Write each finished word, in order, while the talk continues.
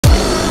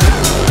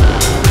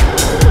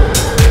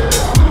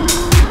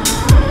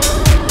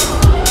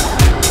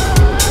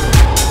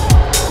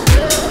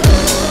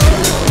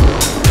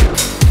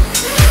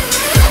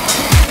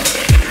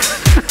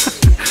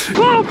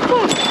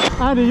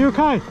Andy, you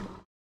okay?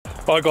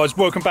 Right guys,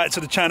 welcome back to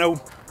the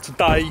channel.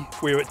 Today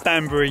we're at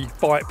Danbury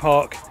Bike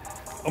Park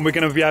and we're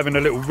going to be having a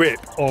little rip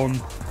on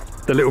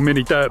the little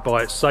mini dirt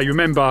bikes. So you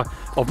remember,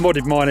 I've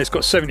modded mine, it's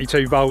got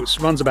 72 volts,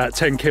 runs about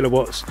 10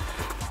 kilowatts.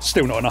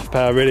 Still not enough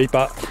power really,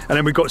 and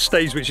then we've got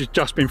Steve's, which has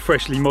just been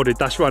freshly modded.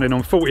 That's running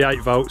on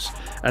 48 volts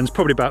and it's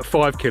probably about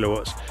 5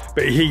 kilowatts.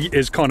 But he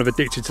is kind of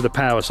addicted to the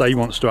power, so he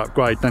wants to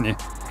upgrade, don't you?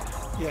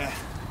 Yeah.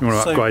 You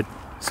want to upgrade?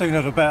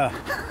 Sooner the better.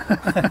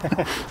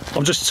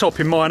 I'm just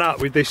topping mine up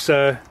with this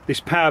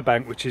this power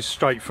bank, which is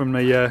straight from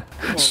the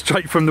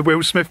straight from the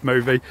Will Smith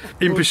movie,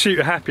 In Pursuit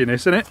of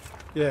Happiness, isn't it?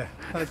 Yeah,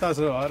 it does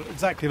look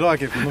exactly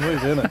like it from the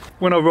movie, isn't it?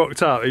 When I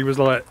rocked up, he was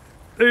like,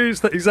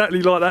 "It's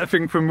exactly like that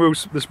thing from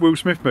this Will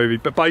Smith movie."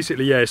 But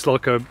basically, yeah, it's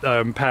like a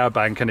power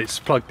bank, and it's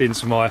plugged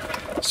into my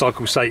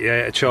Cycle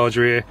Satiator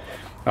charger here.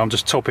 I'm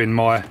just topping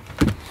my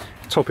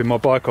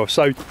bike off.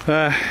 So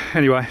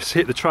anyway, let's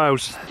hit the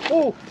trails.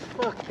 Oh,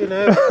 fucking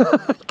hell.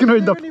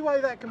 Is there any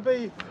way that can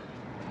be...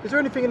 Is there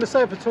anything in the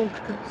safer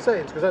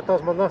settings? Because that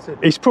does my nothing.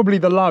 It's probably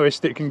the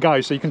lowest it can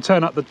go, so you can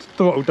turn up the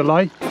throttle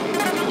delay.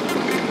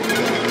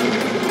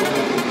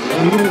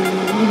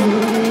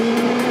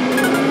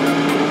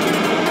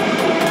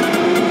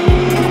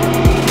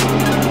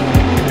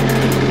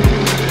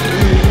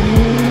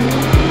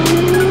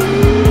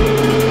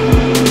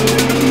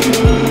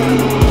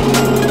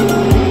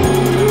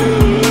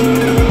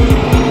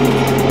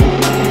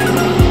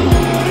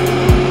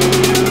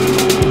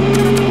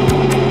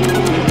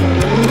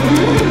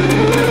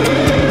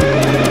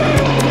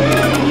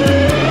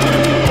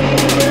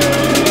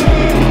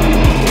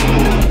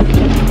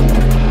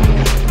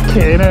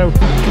 You know.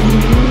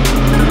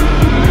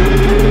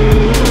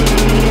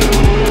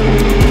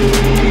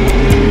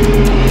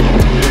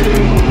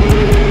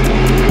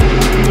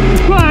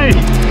 Play!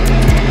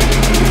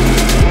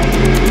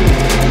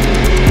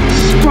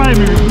 Spray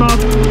me with mud.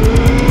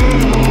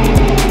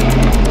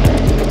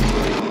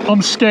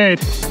 I'm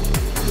scared.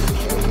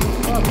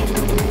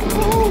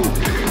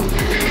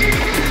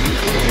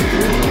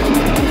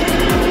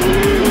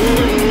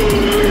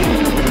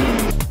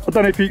 I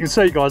don't know if you can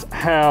see, guys,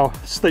 how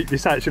steep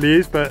this actually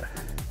is, but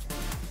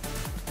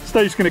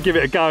Steve's going to give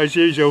it a go as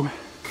usual.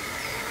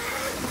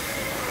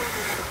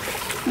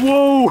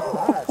 Whoa!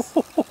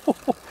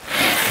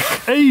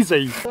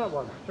 Easy. That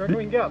one. Do you reckon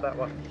we can get up that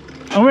one?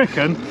 I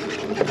reckon.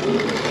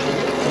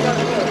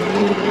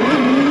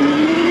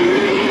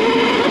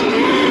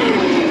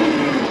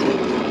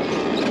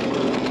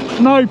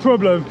 No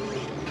problem.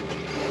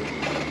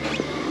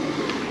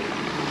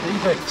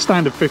 Easy.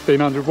 Standard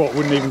 1500 watt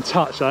wouldn't even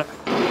touch that.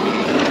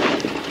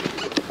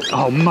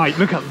 Oh mate,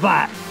 look at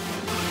that.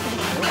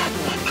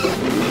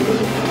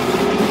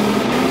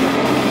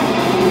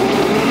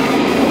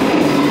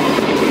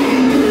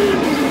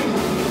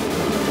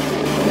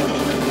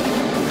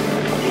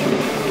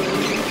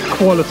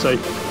 Quality.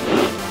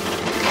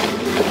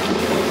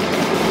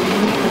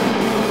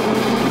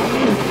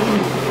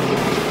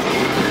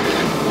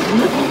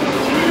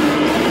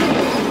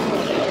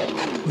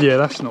 Yeah,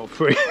 that's not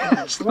free.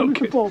 That's not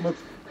good. The bottom of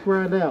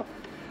ground out.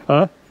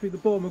 Huh? I think the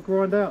bottom will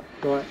grind out,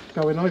 like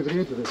going over the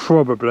edge of it.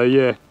 Probably,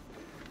 yeah.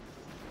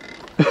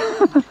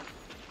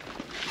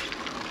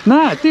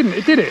 Nah, it didn't.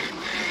 It did it.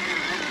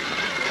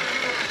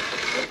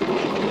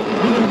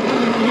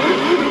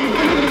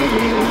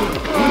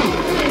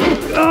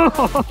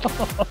 Oh!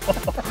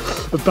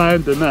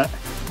 Abandon that.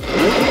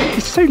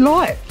 It's too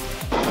light.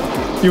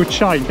 Your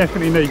chain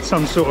definitely needs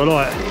some sort of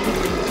light.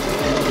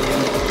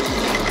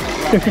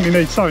 Definitely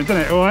needs something,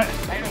 doesn't it? All right.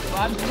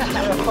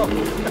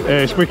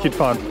 Yeah, it's wicked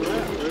fun.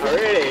 Oh,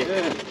 really?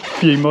 A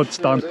few mods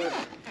done.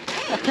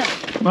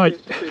 Mate.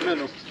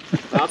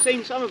 I've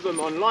seen some of them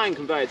online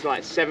converted to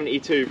like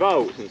 72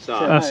 volts and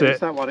stuff. That's it.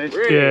 That one is.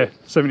 Really? Yeah,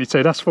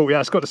 72. That's 40.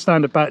 Yeah, it's got the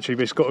standard battery,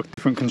 but it's got a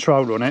different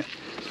controller on it.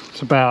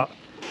 It's about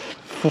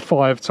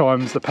 5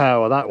 times the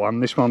power of that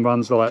one. This one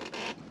runs like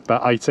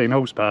about 18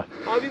 horsepower.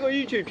 Oh, have you got a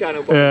YouTube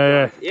channel?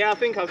 Yeah. Yeah, I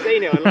think I've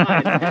seen it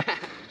online.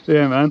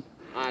 Yeah, man.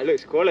 It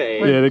looks quality.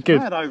 Yeah, they're good.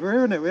 We're over here,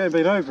 isn't it? We ain't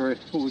been over it.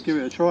 Thought we'd give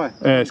it a try.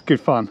 Yeah, it's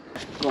good fun.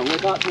 Go on, we're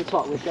back to the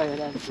top, we're going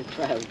down to the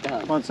trail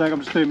down. 1 sec,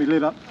 I'm just doing my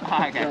lid up.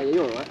 Okay. Yeah,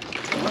 you're alright.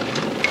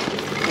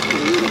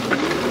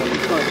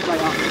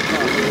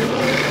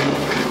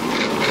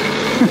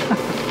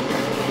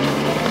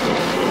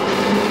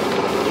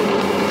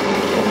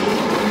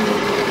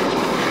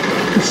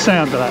 The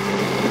sound of that.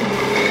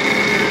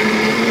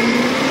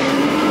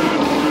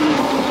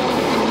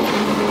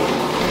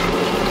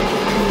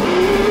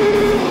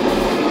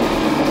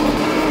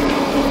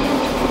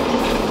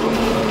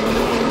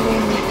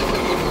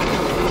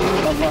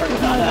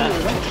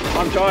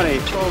 I'm Charlie.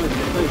 Nice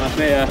to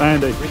meet you.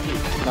 Andy.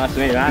 Nice to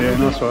meet you, Andy. Yeah,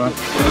 nice one.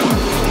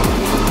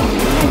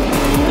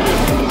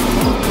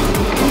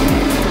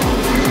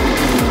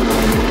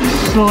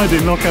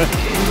 Sliding locker.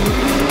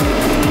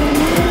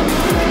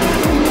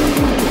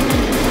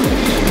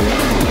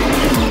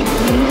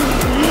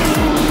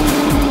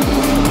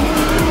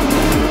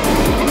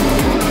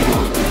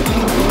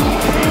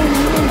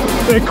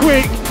 They're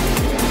quick.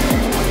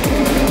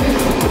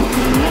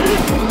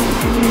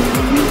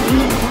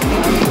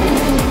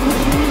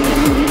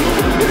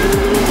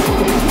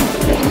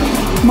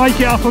 make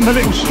it up on the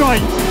little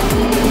straight.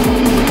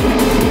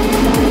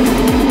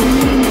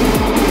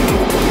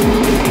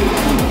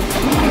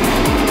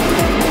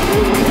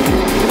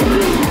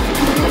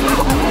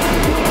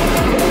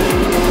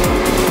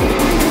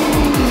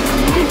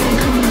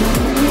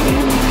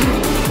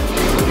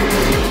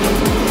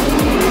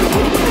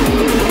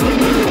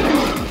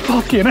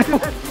 Fucking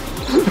hell.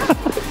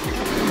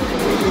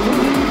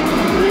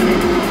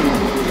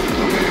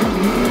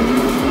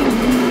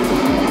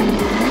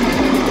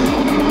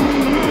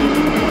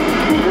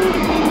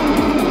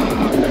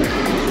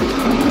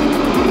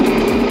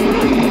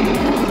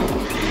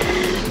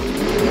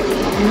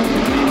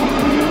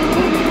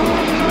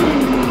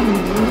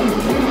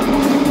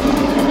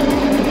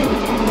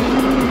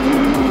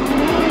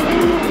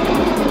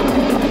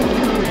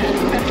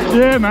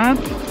 Yeah, man.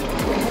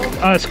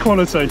 That's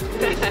quality.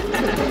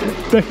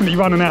 Definitely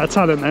running out of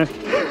talent there.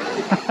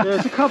 Yeah,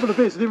 there's a couple of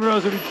bits I didn't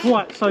realise it would be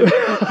quite so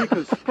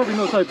kickers. Probably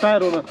not so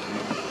bad on a...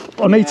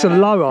 I need to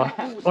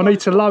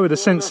lower the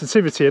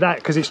sensitivity of that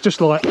because it's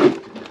just like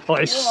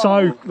it's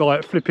so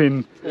like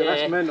flipping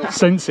that's mental.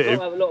 sensitive. You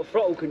have a lot of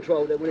throttle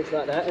control then when it's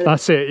like that.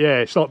 That's it, yeah.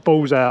 It's like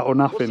balls out or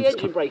What's nothing. the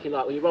engine braking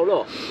like when you roll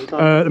off?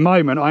 At the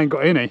moment, I ain't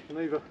got any.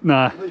 Neither.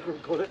 Nah. Neither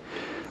have got it.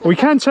 We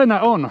can turn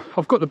that on.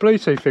 I've got the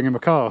Bluetooth thing in my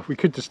car. We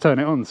could just turn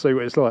it on and see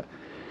what it's like.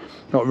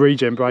 Not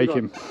regen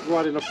braking. Like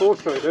riding a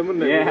 4-stroke then,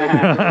 wouldn't it?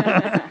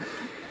 Yeah.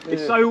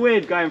 It's so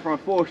weird going from a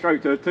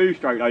 4-stroke to a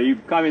 2-stroke though. You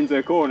come into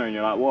a corner and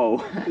you're like,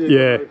 whoa.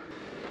 Yeah.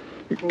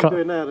 What are we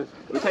doing now then?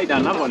 We'll take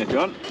down another one if you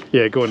want.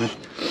 Yeah, go on then.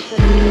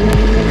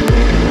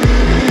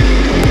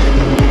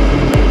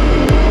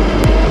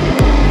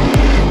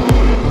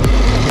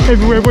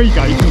 Everywhere we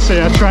go, you can see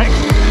our tracks.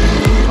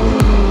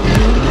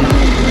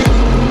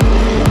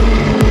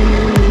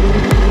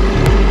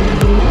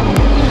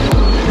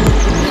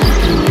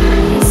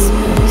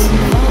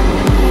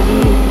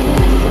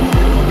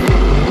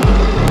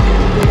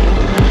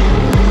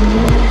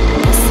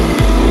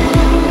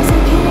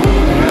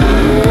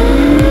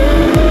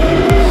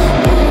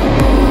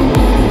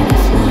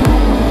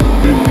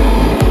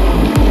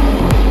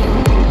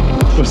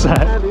 What's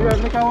that? Andy, you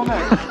having a go on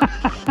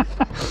that?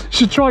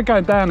 Should try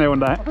going down there on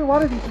that. I think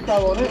one of you should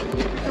go on it.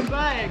 Come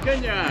back,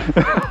 couldn't you?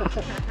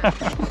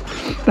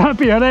 That'd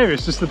be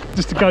hilarious just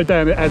to go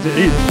down it as it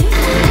is.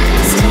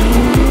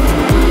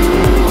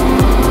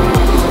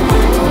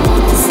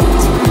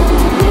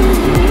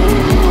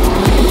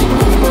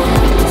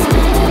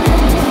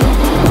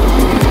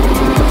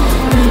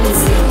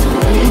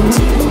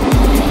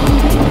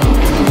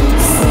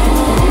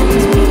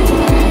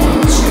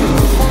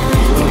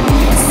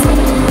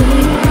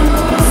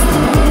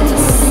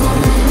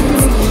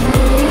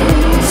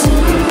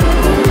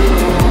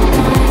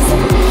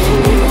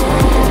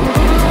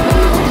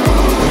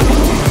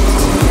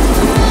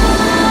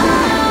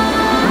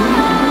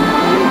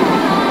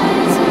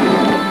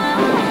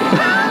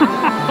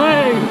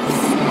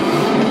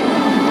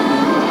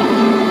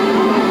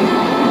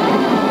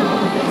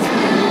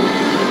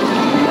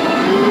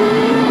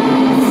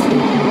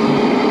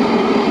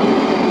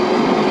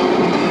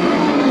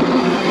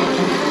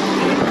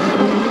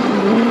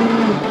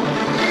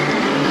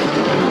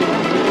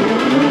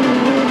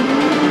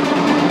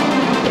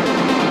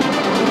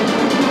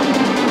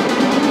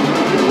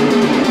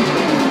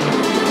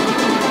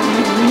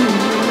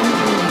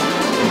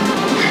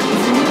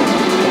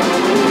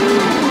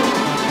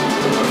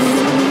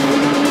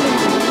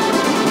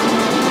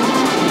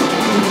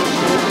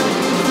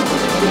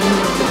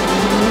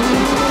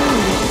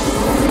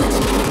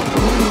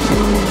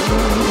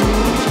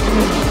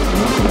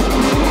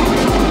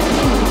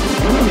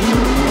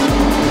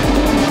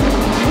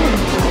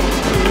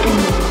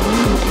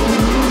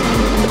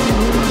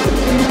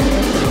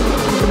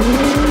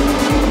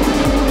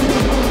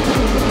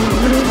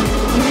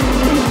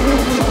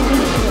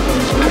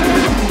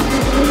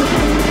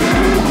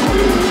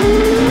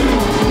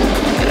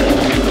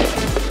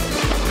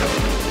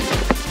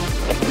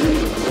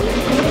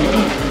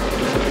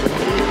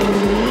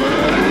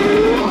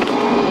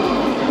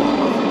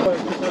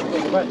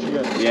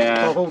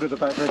 Yeah. I've ordered a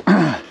battery.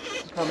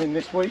 It's coming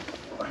this week,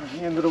 at the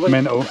end of the week.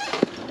 Mental.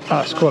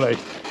 That's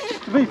quality.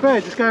 To be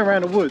fair, just going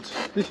around the woods,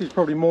 this is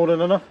probably more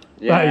than enough.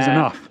 Yeah. That is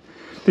enough.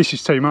 This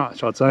is too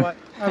much, I'd say. Right,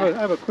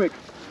 have a quick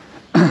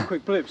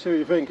blip, see what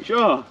you think.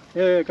 Sure.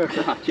 Yeah, go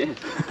for it. Cheers.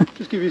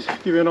 Just give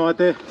you an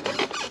idea.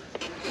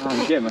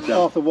 I'm getting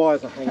myself. Half the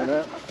wires are hanging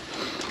out.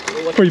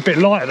 Probably a bit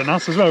lighter than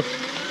us as well.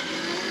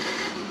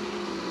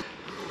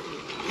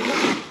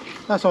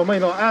 That's what I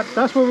mean. Like,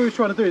 that's what we were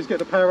trying to do, is get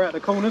the power out of the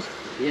corners.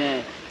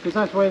 Yeah. Because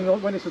that's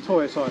when it's a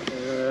toy, it's like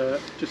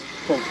just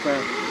bogs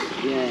down.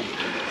 Yeah.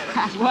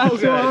 That's well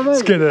That's what I good. mean.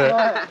 It's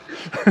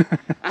good,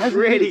 That's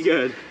really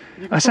good.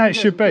 You That's can how probably it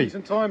get should some be.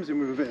 decent times in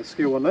with a bit of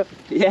skill on that.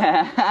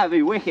 Yeah, that'd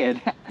be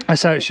wicked.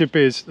 That's how it should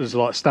be as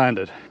like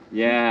standard.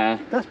 Yeah.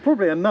 That's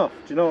probably enough.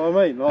 Do you know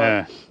what I mean? Like,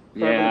 Yeah.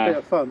 for having a bit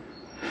of fun.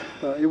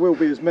 But it will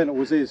be as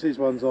mental as his. His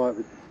one's like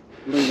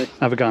loony.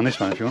 Have a go on this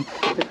one if you want.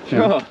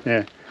 Sure.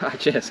 Yeah.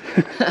 Cheers.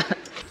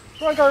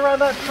 Try and go around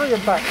that tree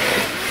and back.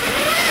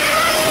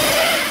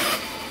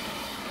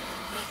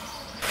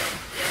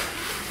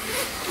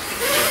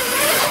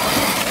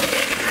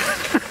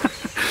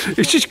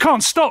 It's just you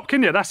can't stop,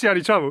 can you? That's the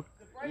only trouble.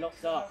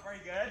 Locked up.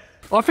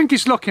 I think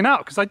it's locking out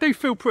because they do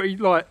feel pretty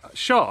like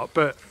sharp,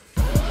 but.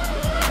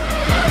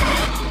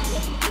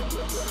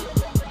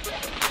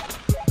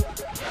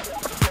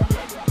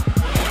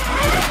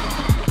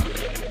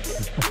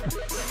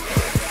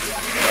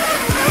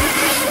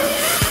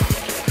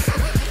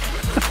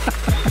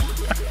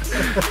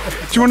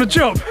 Do you want a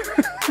job?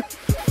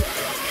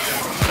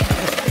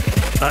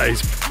 That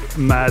is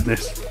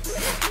madness.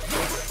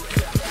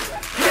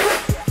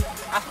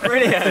 That's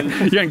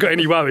brilliant. You ain't got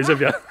any worries,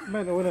 have you?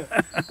 Mental, isn't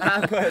it?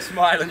 And put a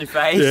smile on your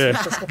face.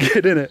 Yeah,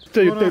 good, isn't it?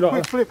 Do a like quick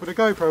that. flip with a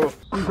GoPro off.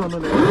 He's on,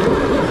 isn't it?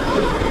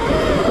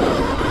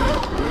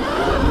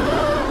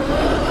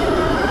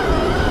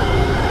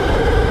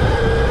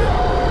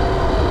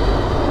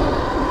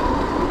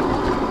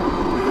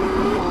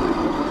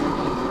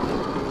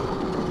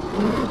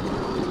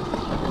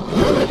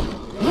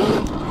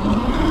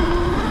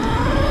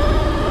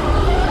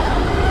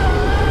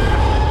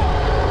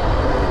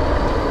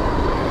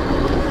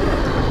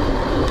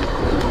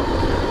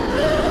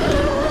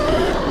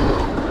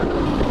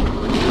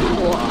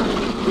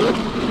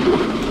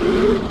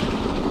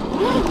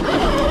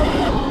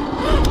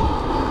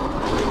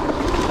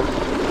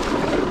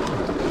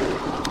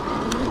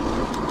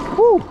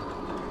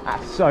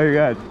 That's so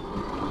good.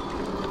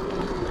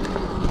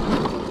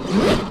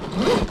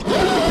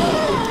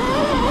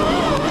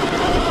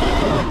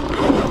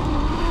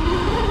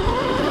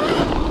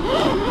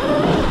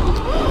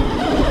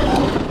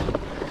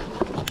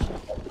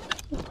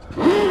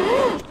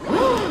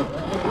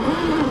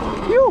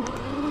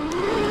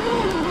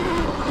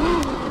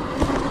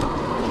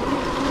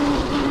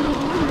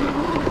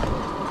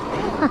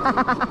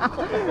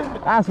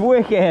 That's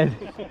wicked.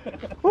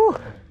 Woo.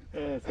 Yeah,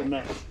 it's a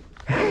nut.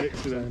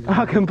 Excellent.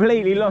 I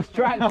completely lost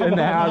traction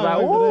there. I was like,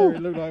 Over there, whoa.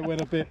 it looked like it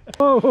went a bit.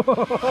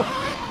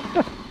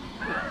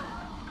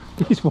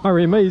 He's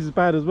worrying me as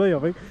bad as me, I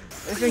think.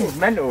 This thing's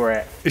mental,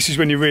 Rick. This is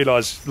when you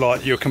realise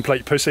like you're a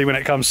complete pussy when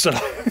it comes to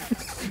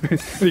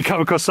when you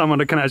come across someone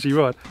that can actually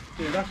ride.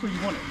 Yeah, that's what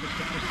you want it, just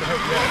to help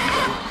you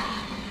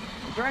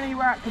out. Is there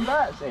anywhere at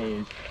convert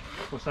these?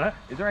 What's that?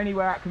 Is there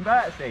anywhere at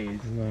convert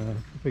these? No, I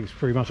think it's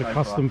pretty much a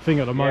custom thing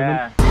at the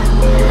moment. Yeah.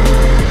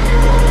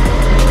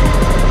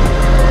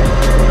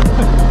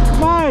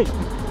 Mate!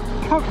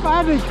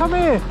 Andy, come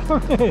here!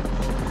 Come here!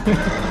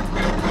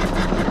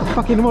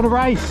 Fucking want to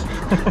race!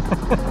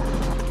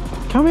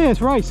 Come here,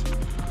 let's race!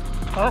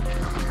 Huh?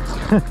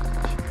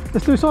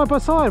 Let's do side by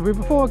side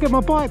before I get my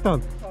bike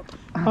done.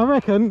 I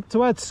reckon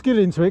to add skill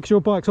into it, because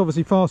your bike's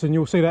obviously faster and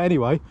you'll see that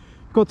anyway,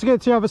 you've got to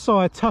get to the other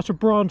side, touch a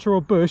branch or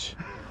a bush,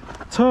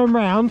 turn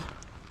round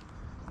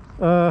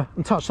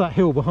and touch that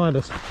hill behind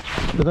us.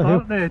 That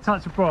hill? There,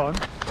 touch a branch.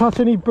 Touch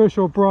any bush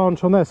or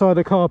branch on that side of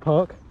the car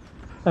park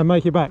and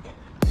make it back.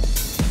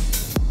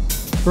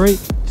 3,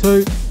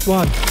 2,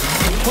 1.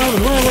 Whoa,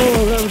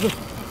 that was a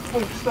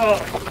Full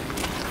start.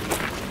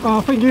 Oh,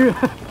 I think you.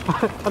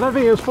 I don't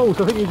think it was false.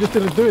 I think you just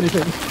didn't do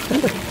anything.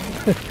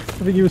 I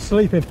think you were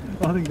sleeping.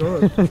 I think I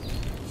was.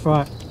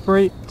 Right,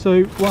 3,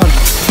 2, 1.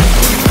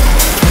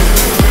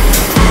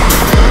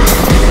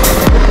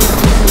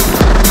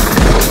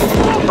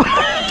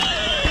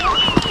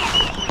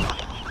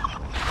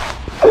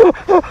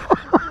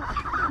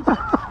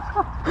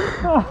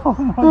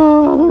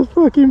 Oh, that's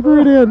fucking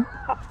brilliant.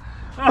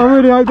 I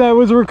really hope that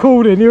was a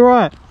recording. You're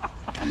right.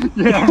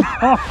 Yeah.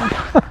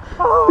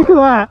 Look at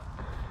that.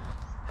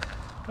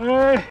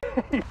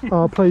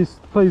 Oh, please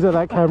let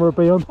that camera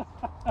be on.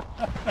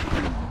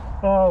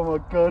 Oh my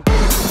god.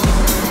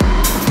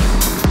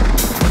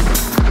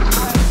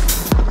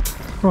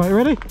 Right,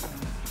 ready?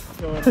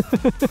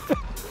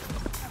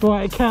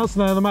 Right, it counts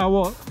now no matter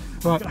what.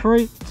 Right,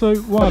 3,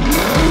 2, 1.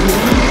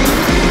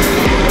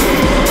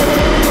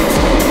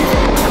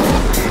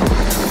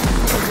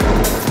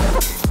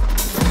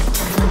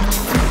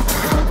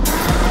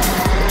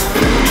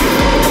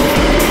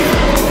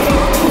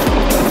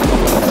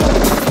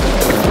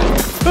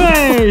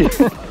 Hey!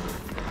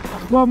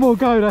 One more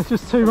go, that's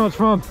just too much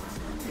fun.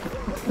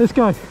 Let's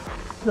go.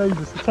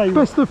 Jesus, the table.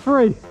 Best of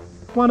 3.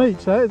 One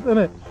each, isn't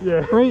it?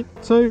 Yeah. 3,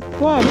 2,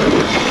 1.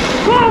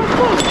 Oh!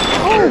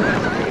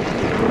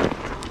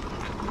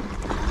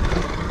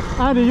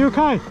 Andy, you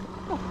okay?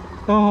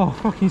 Oh,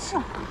 fucking.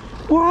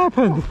 What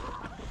happened?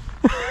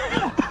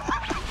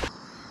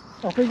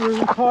 I think we're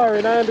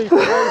retiring Andy from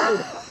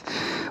racing.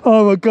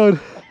 Oh my god.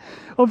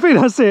 I think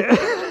that's it.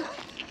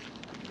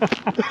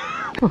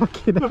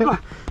 Fucking hell.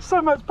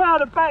 So much power,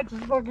 the back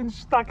just fucking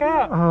stuck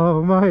out.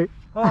 Oh, mate.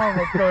 Oh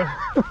my god.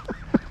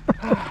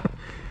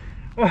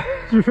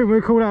 Do you think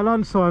we'll call that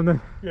lunchtime then?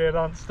 Yeah,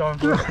 lunchtime.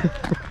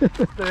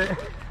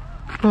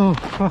 Oh,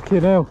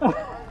 fucking hell.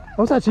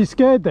 I was actually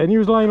scared then. He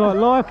was laying like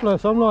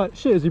lifeless. I'm like,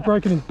 shit, has he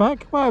broken his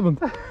back? What happened?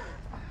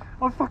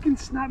 I fucking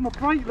snapped my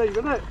brake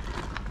lever, innit?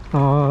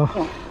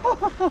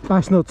 Oh,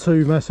 that's not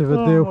too massive a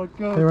Oh deal. my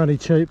God. They're only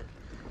cheap.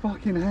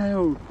 Fucking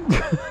hell.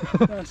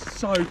 That's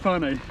so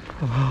funny.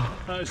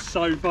 That is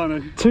so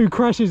funny. 2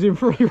 crashes in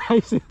 3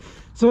 races.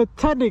 So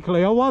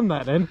technically I won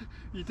that then.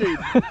 You did?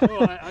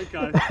 Alright,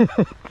 okay.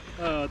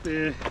 Oh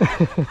dear.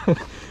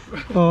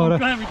 Oh, I'm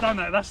glad we've done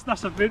that.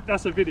 That's a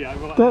video.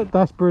 Right?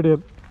 that's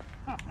brilliant.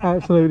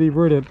 Absolutely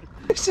brilliant.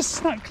 It's just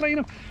snapped clean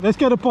up. Let's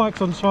get the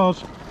bikes on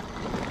charge.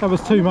 That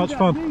was too much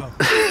fun.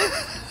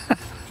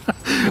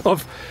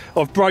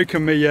 I've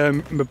broken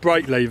my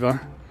brake lever.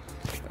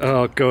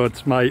 Oh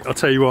god, mate! I'll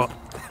tell you what.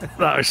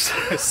 That was.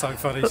 It's so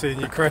funny seeing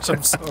you crash.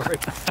 I'm sorry.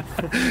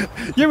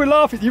 You were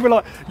laughing. You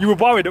were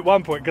worried at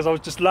one point because I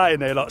was just laying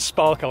there like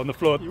Sparko on the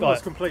floor. You like,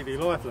 was completely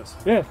lifeless.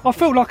 Yeah, I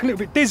felt like a little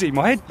bit dizzy.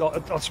 My head,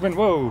 like, I just went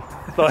whoa.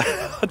 Like,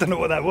 I don't know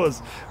what that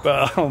was,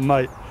 but oh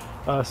mate,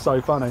 so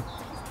funny.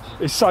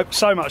 It's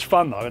so much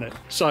fun though, isn't it?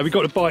 So we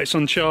got the bikes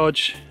on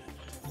charge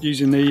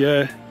using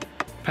the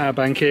power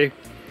bank here,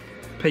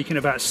 peaking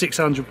about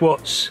 600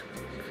 watts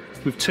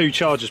with 2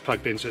 chargers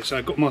plugged into it. So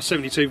I've got my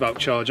 72 volt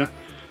charger.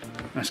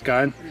 That's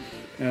going,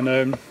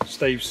 and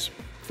Steve's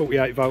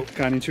 48 volt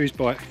going into his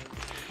bike.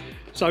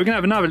 So we're gonna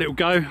have another little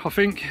go. I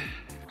think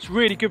it's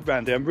really good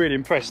round here. I'm really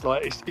impressed.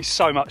 Like it's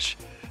so much.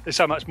 There's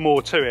so much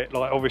more to it.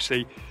 Like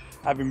obviously,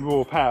 having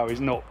raw power is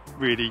not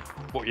really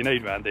what you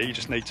need around here. You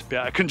just need to be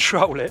able to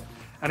control it.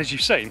 And as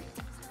you've seen,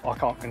 I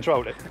can't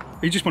control it.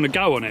 You just want to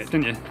go on it,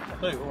 didn't you? I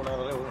do. I want to have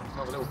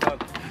a little fun.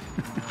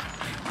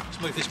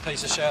 Let's move this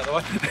piece of shit out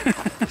of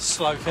the way.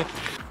 Slow thing.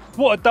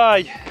 What a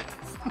day!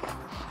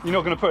 You're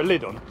not going to put a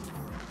lid on?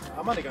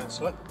 I'm only going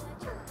slow.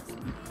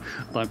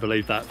 I don't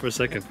believe that for a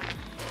second.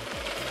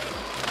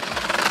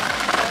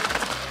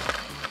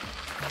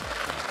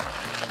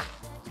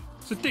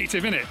 It's addictive,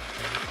 isn't it?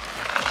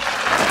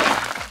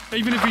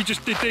 Even if you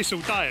just did this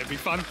all day, it'd be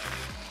fun.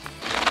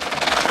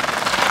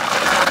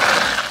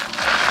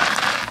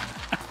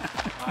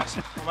 Nice.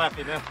 I'm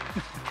happy now.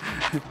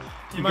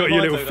 You've got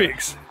your little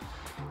fix.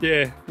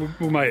 Yeah,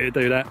 we'll make it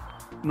do that.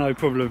 No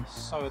problem.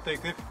 So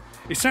addictive.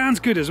 It sounds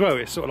good as well.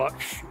 It's sort of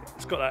like,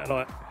 it's got that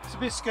like... It's a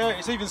bit scary.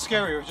 It's even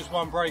scarier with just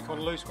one brake on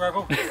loose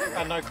gravel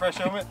and no crash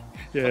helmet.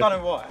 Yeah. I don't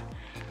know why.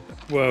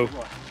 Well...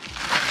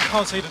 I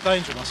can't see the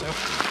danger myself.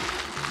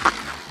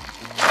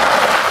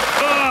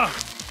 Ah!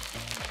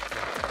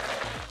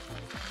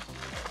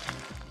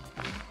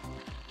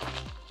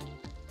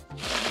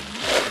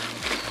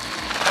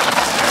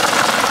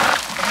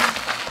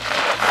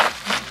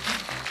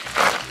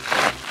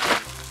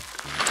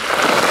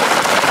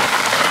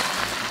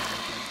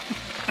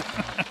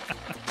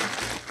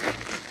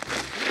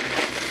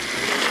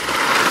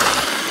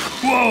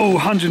 Whoa,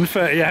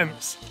 130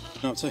 amps.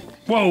 Not too.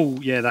 Whoa,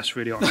 yeah, that's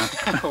really hot now.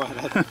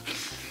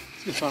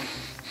 It's good fun.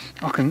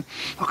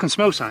 I can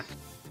smell something.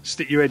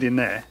 Stick your head in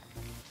there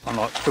and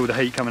like feel the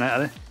heat coming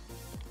out of there.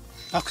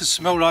 I can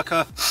smell like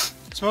a.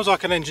 It smells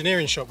like an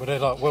engineering shop where they're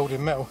like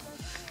welding metal.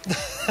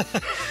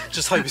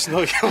 Just hope it's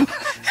not.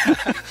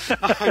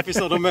 I hope it's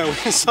not the metal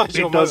inside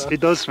your motor. It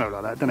does smell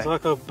like that, doesn't It's it?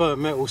 like a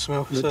burnt metal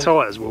smell. The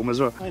tyre's warm as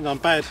well. Ain't done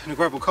bad in a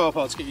gravel car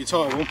park to get your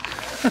tyre warm.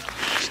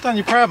 Just done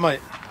you proud, mate.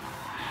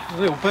 A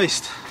little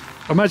beast.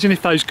 Imagine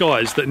if those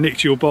guys that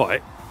nicked your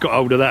bike got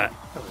hold of that.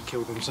 They would have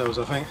killed themselves,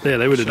 I think. Yeah,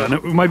 they would have done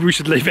it. Maybe we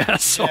should leave it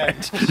outside. Yeah,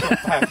 it's not a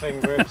bad thing,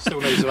 but it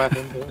still needs to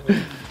happen.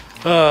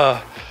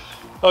 But...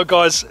 Oh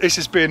guys, this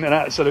has been an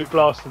absolute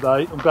blast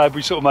today. I'm glad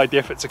we sort of made the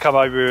effort to come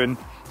over here and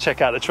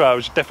check out the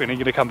trails. Definitely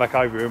going to come back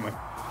over here, aren't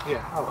we?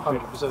 Yeah,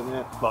 100%,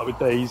 yeah. Like with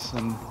these,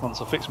 and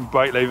once I fix my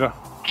brake lever,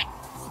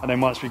 and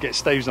then once we get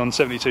Steve's on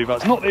 72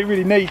 volts. Not that he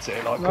really needs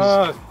it, like,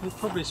 no, it's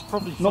probably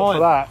fine. Not for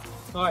that.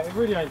 Like, it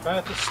really ain't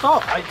bad. The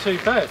start ain't too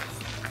bad.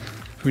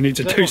 We need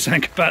to do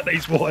something about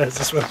these wires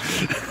as well.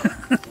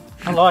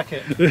 I like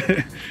it.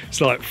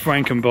 It's like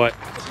Frankenbite.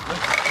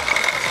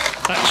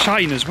 That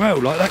chain as well,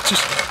 like that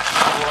just...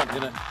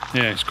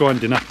 Yeah, it's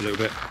grinding up a little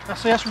bit.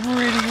 That's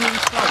really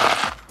slow.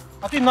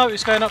 I did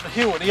notice going up the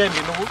hill at the end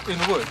in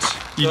the woods.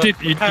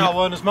 The power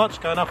weren't as much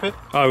going up it.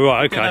 Oh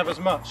right, okay. Didn't have as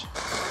much.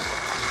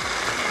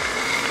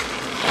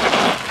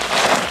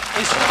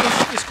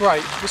 It's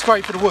great. It's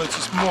great for the woods.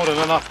 It's more than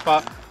enough,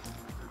 but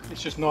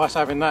it's just nice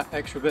having that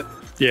extra bit.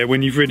 Yeah,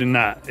 when you've ridden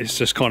that, it's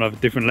just kind of a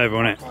different level,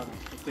 isn't it? Kind of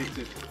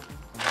addictive.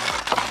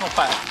 Not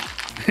bad.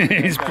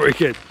 It's pretty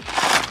good.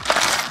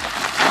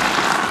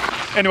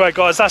 Anyway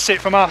guys, that's it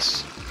from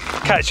us.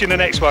 Catch you in the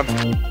next one.